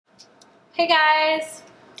Hey guys,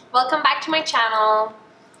 welcome back to my channel.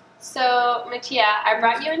 So Matia, I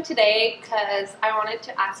brought you in today because I wanted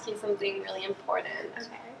to ask you something really important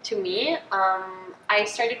to me. I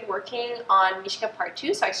started working on MISHKA Part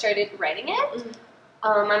 2, so I started writing it.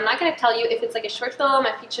 I'm not going to tell you if it's like a short film,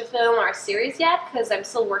 a feature film, or a series yet because I'm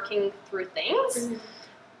still working through things.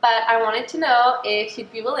 But I wanted to know if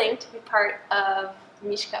you'd be willing to be part of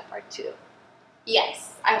MISHKA Part 2.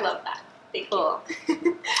 Yes, I love that. Thank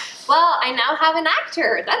you. Well, I now have an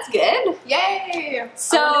actor. That's good. Yay!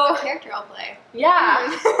 So, I wonder what character I'll play. Yeah.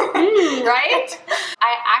 Right?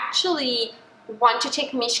 I actually want to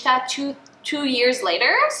take MISHKA two years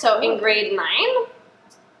later, so in grade 9,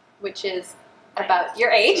 which is about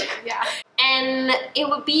your age. Yeah. And it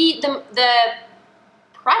would be the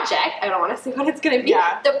project, I don't want to say what it's going to be.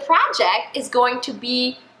 Yeah. The project is going to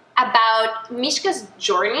be about MISHKA's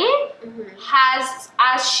journey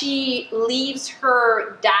as she leaves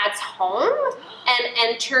her dad's home and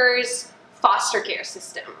enters foster care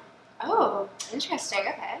system. Oh, interesting.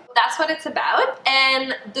 Okay. That's what it's about.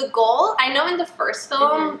 And the goal, I know in the first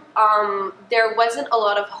film, there wasn't a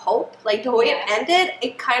lot of hope. Like the way it ended,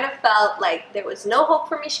 it kind of felt like there was no hope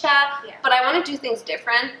for MISHKA. But I want to do things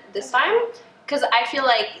different this time because I feel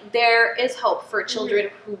like there is hope for children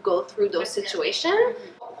who go through those situations.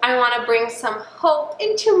 I want to bring some hope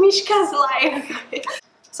into MISHKA's life.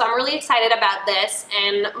 So I'm really excited about this,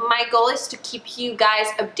 and my goal is to keep you guys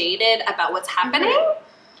updated about what's happening.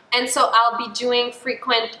 And so I'll be doing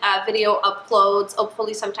frequent video uploads,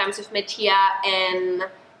 hopefully sometimes with Matia, and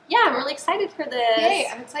yeah, I'm really excited for this. Yay,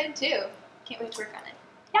 I'm excited too. Can't wait to work on it.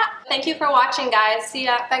 Yeah, thank you for watching, guys. See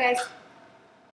ya. Bye, guys.